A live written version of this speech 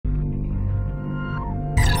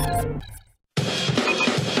は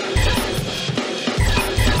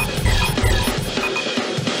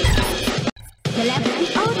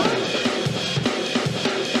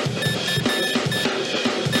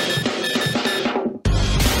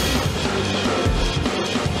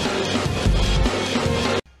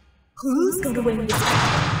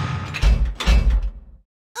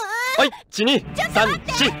い、1、2、3、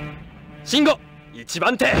4、慎吾、1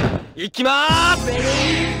番手、いきまーす。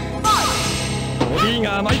ボディ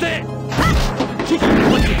が甘いぜ。キキ、う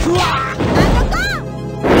わ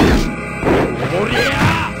おりゃ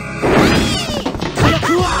早く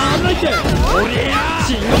は危ないって。おりゃ慎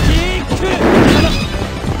吾キック。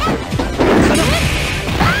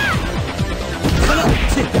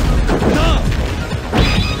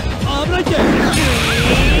危ないって。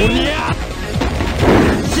おりゃ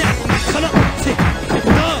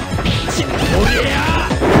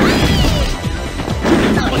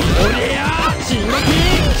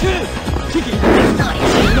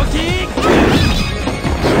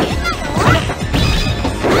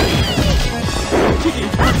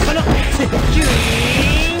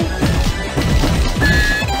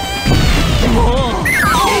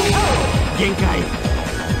限界。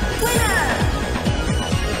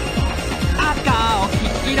赤を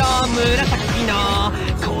黄色紫の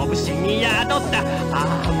拳に宿った。あ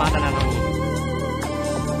あまだなのに。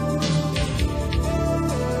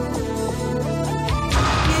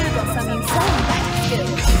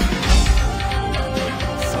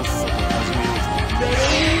さっさと始めようぜ。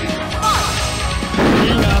い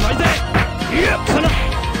いが甘いぜ。いやかな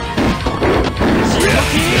シンゴ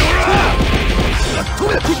キ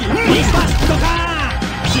ックリスパットか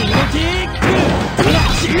シンゴキックか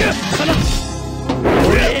な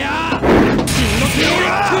おりゃシンゴキッ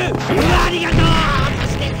クありがとう。そ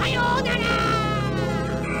してさようなら。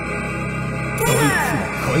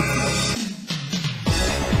こいつ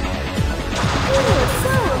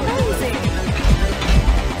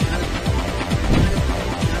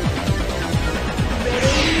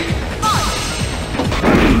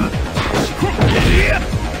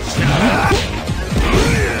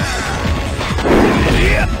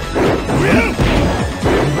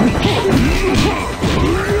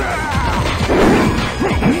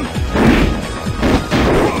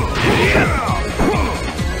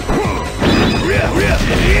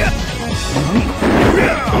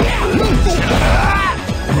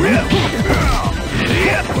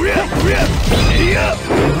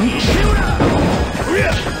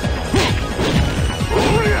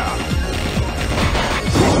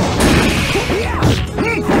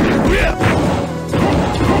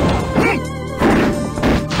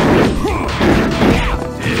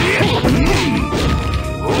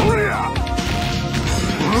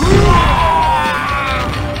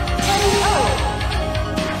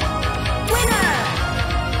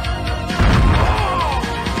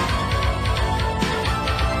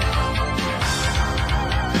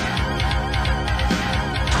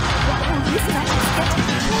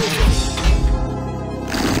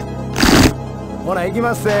ほら行き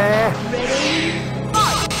ますぜ。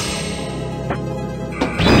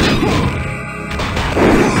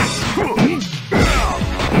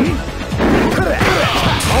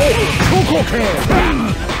超高系よ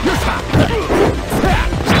っしゃ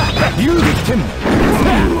遊撃剣よ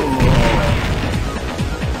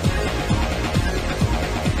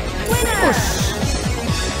し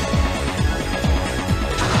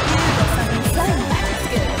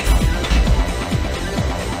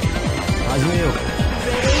始めようか。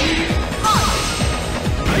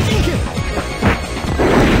大人剣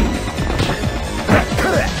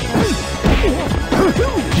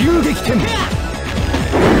遊撃剣よ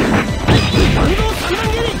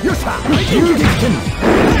っしゃ遊撃剣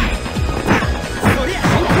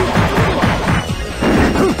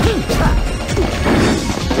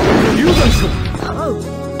流弾賞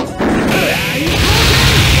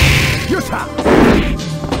よっしゃ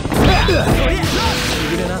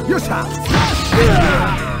よっしゃ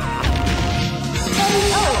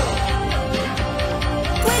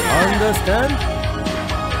Understand?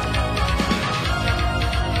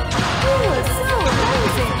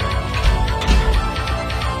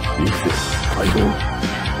 Ready?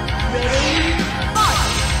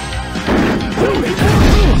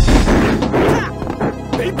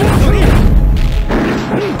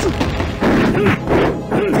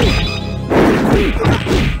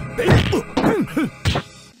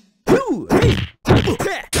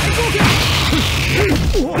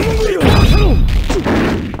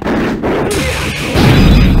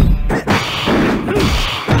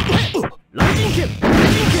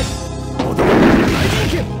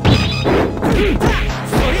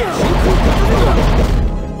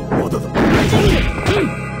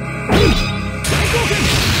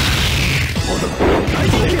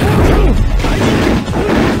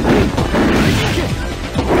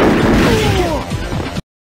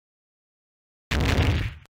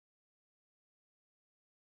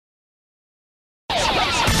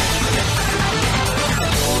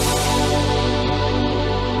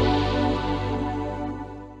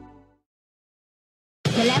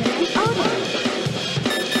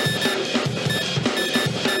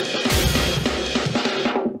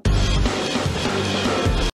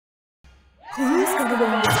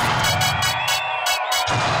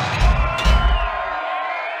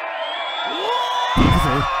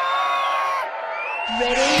 ボ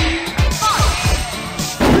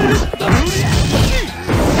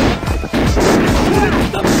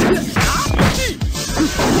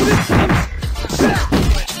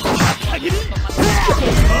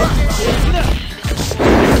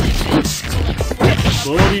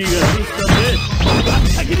ディが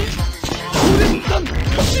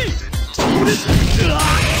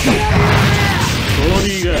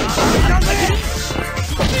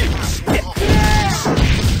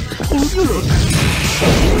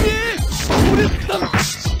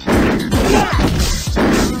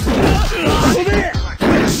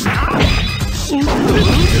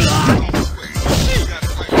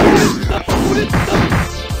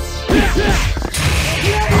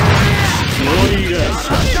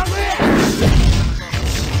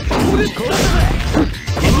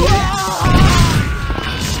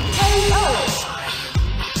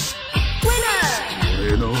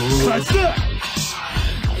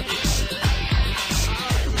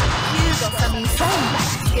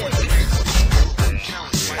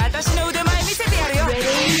私の腕前見せてやるよ。ボ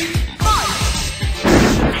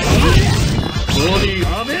ディ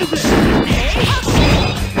アベーゼ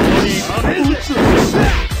ボディアベーゼ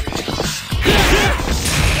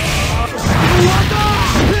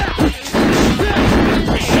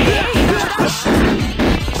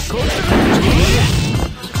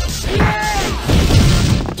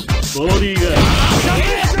ボディが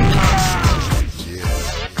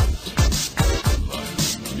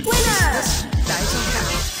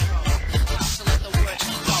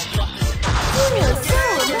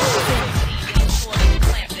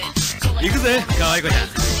行くぜ、可愛い子ちゃん。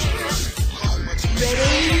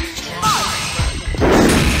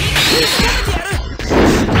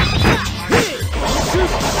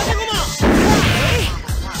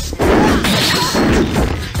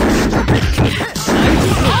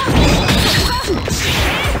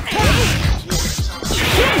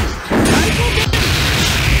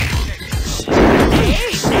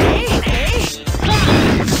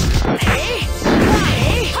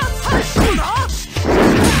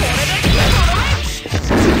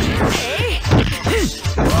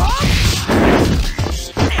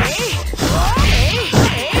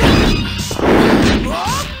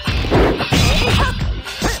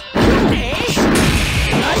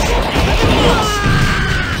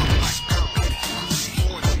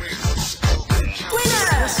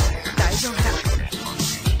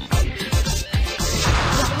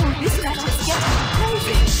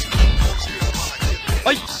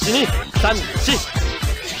はい、1、2、3、4、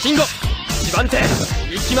信号、1番手、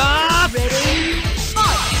いきまーす。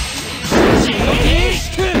信号キッ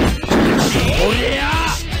ク、おりゃ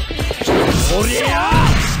ー、おりゃ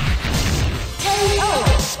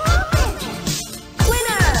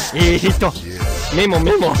ー。いいヒット、メモ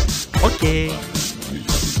メモ、オッケー。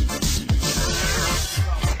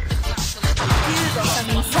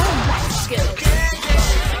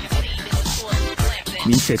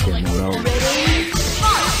見せてもらおう。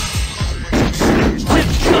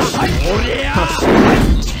おりゃ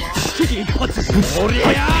ー、一発、おりゃ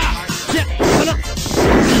ー、じゃ、この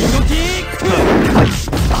信号キック、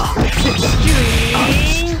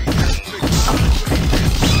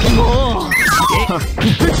もう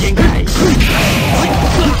限界。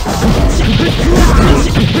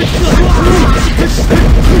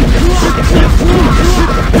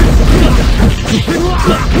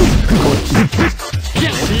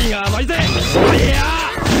G が甘いぜ。おりゃー。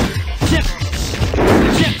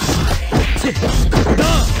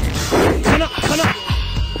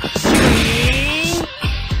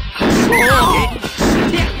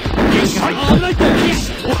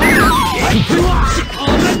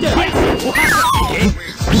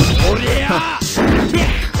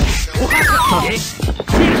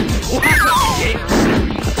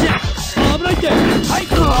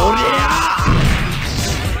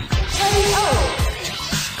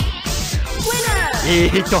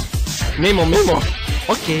メモメモ、オ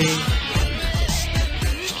ッケー。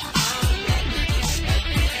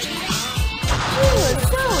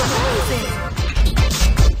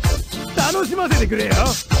楽しませてくれよ。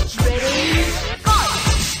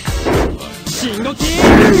信号キッ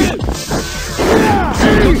ク、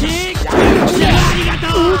信号キック、ありが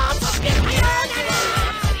とう。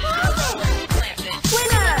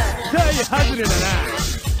大外れだな。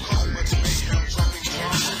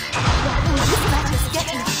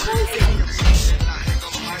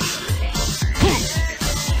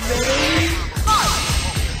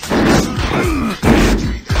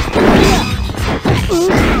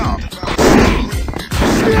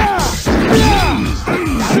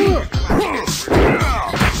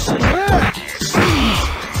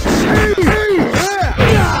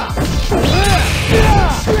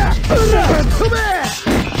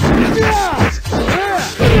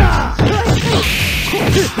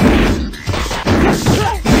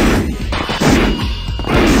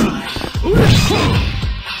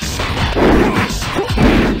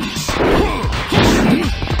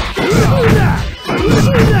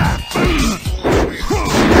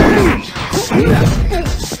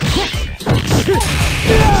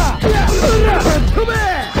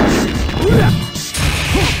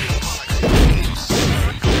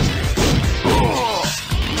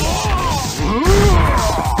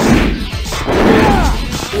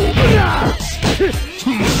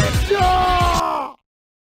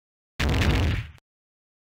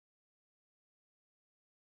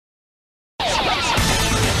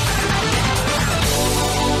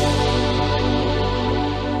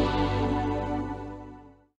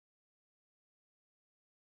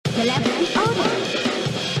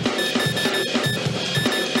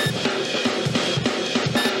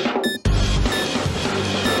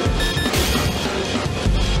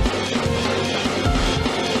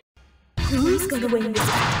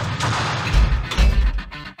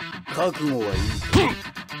覚悟はいい。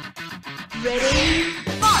Ready?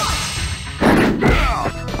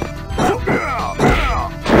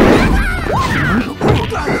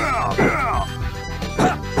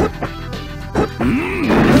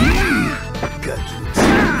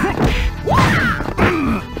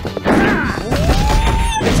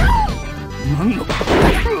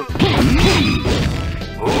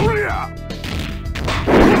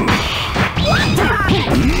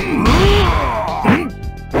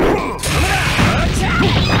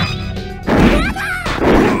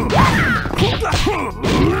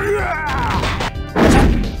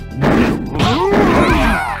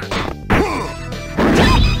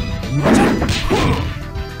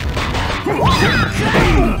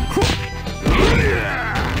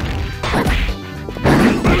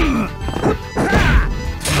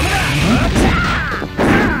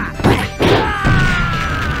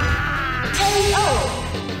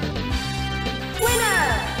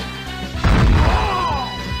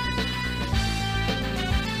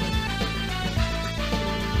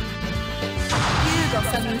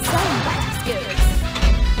 Some insane battle skills.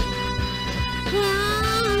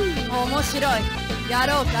 面白い。や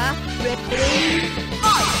ろうか。Ready?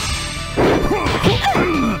 Fight!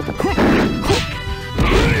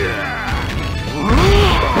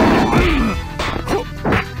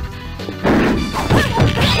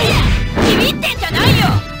 ビビってんじゃないよ。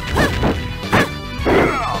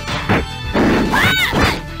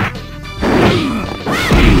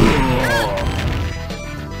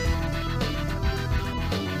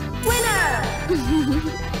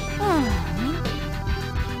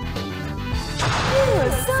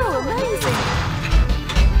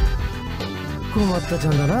困ったちゃ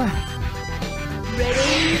んだな。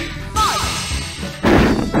Ready? Fight!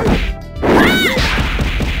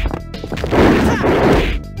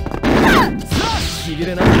 しび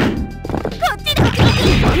れな。こっちだ。バン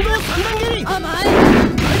ド三段蹴り。甘い。大人剣。甘い。大人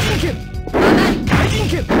剣。大人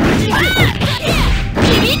剣。ビ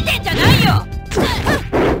ビってんじゃないよ。大人剣。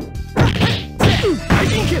大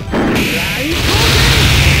刀剣。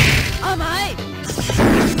甘い。し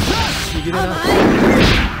びれな。甘い。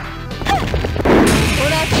ほ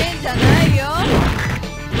らせんじゃないよ。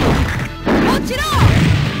落ちろ。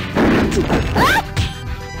あっ。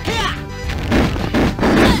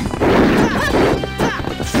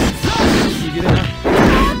しびれな。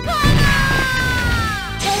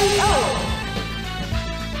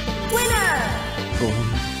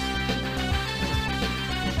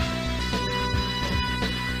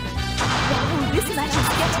This match is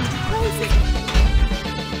getting crazy.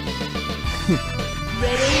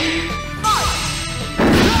 Ready? Fight!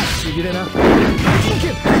 しびれな。大人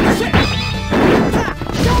剣。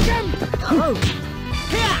召喚。おう。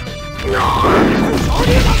ヘア。昇竜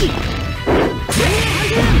巻き。全員配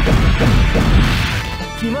球。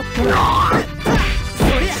決まったな。そ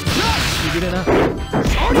りゃ。しびれな。昇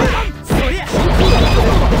竜巻。そりゃ。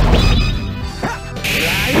ラ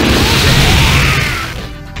イト。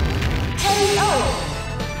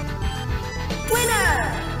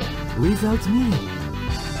Without me.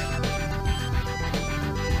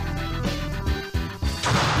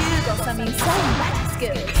 You got some insane battle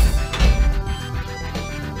skills.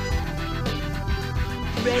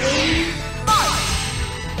 Ready? Fight!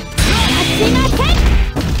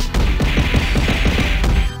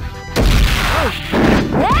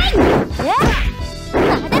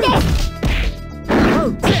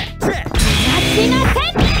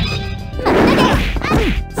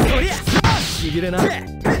 しびれな。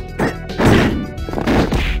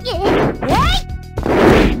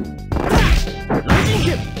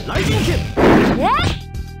雷神剣。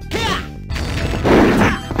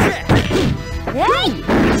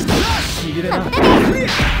しびれな。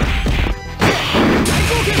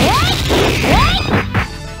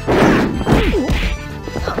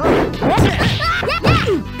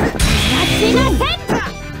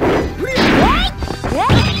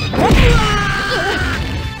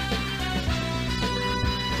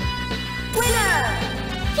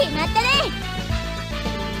決まったね。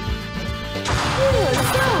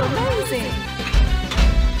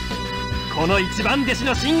この一番弟子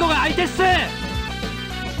の慎吾が相手っす。慎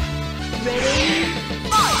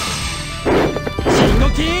吾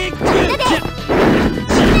キック。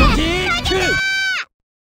慎吾キック。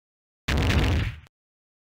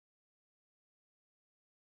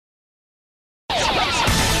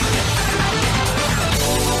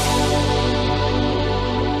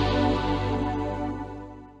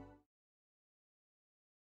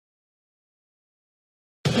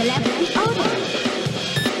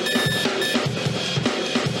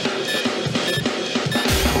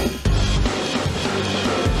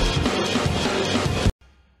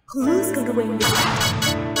Who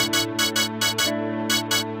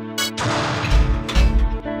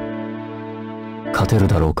勝てる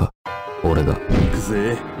だろうか、俺が。行く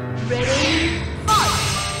ぜ。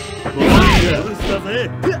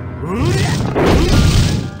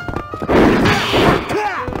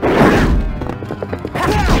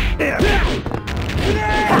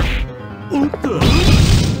おっと、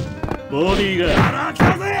ボディが来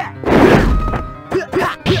たぜ。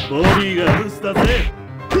ボディがブスだぜ。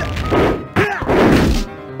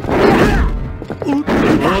おっと、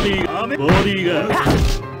ボディが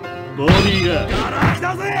来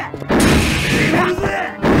たぜ。決めるぜ。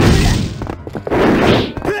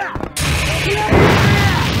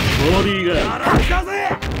ボディが来たぜ。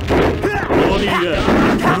ボディが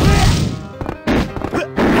来たぜ。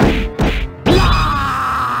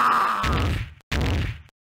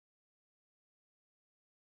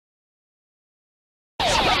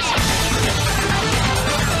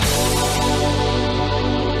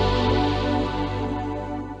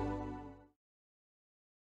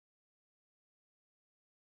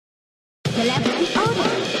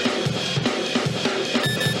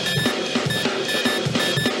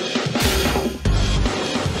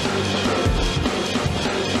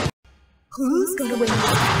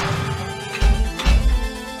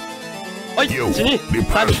はい、1、2、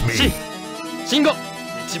3、4、信号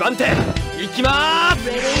1番手いきまーす。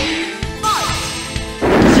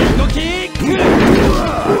信号キック、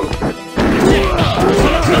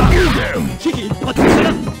危機一髪から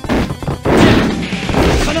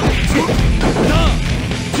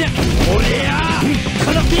おりゃ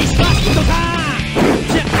このピスタスとか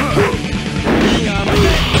いいが甘いぜ、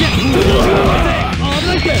危な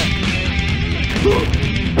いぜ。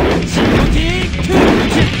信号キック、ピス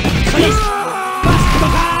タスと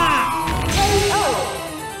か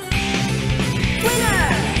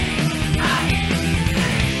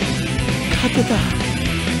勝てた。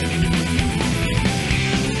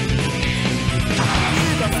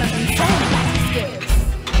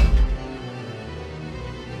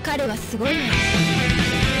彼はすごいね。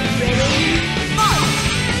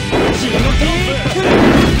信号キック、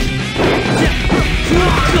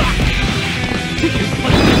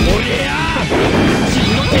おりゃ信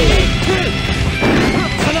号キック、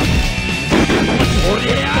おり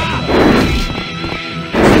ゃ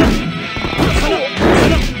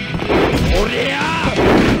おりゃ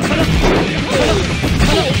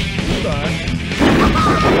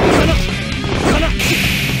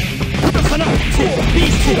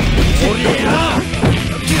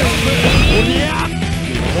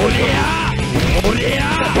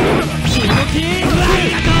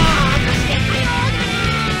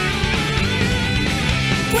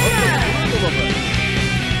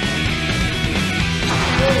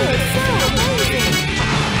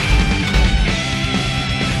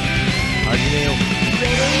始めよう。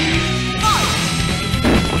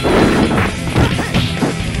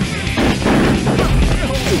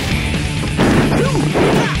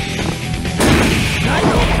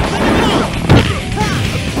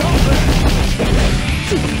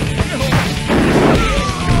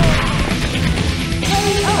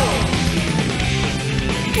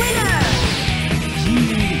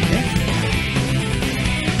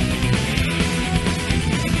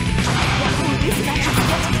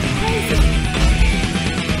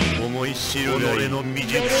思い知る俺の未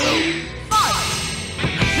熟さ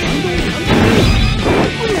を。